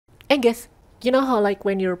And guess, you know how like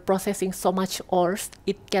when you're processing so much ores,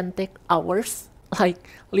 it can take hours, like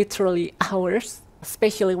literally hours,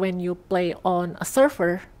 especially when you play on a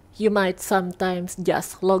server. You might sometimes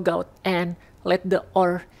just log out and let the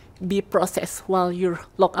ore be processed while you're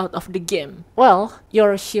logged out of the game. Well,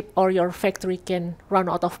 your ship or your factory can run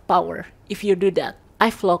out of power if you do that.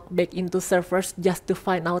 I've logged back into servers just to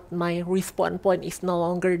find out my respawn point is no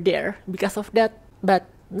longer there because of that. But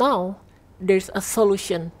now, there's a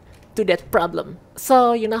solution to that problem.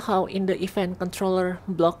 So you know how in the event controller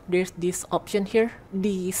block there's this option here,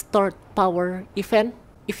 the stored power event.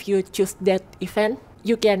 If you choose that event,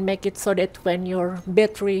 you can make it so that when your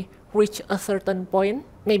battery reach a certain point,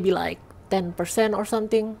 maybe like 10% or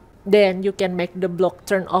something, then you can make the block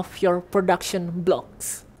turn off your production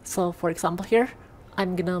blocks. So for example here,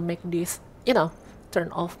 I'm gonna make this, turn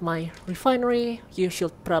off my refinery. You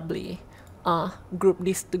should probably group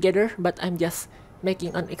this together, but I'm just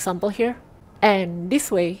making an example here. And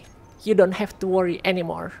this way, you don't have to worry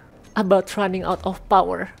anymore about running out of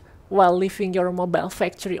power while leaving your mobile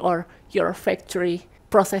factory or your factory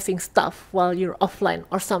processing stuff while you're offline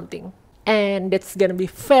or something. And that's gonna be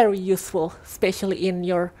very useful, especially in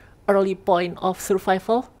your early point of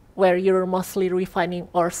survival, where you're mostly refining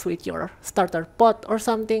ores with your starter pod or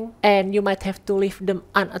something, and you might have to leave them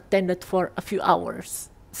unattended for a few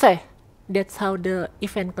hours. So, that's how the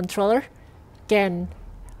event controller can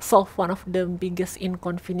solve one of the biggest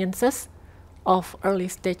inconveniences of early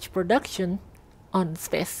stage production on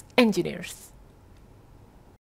Space Engineers.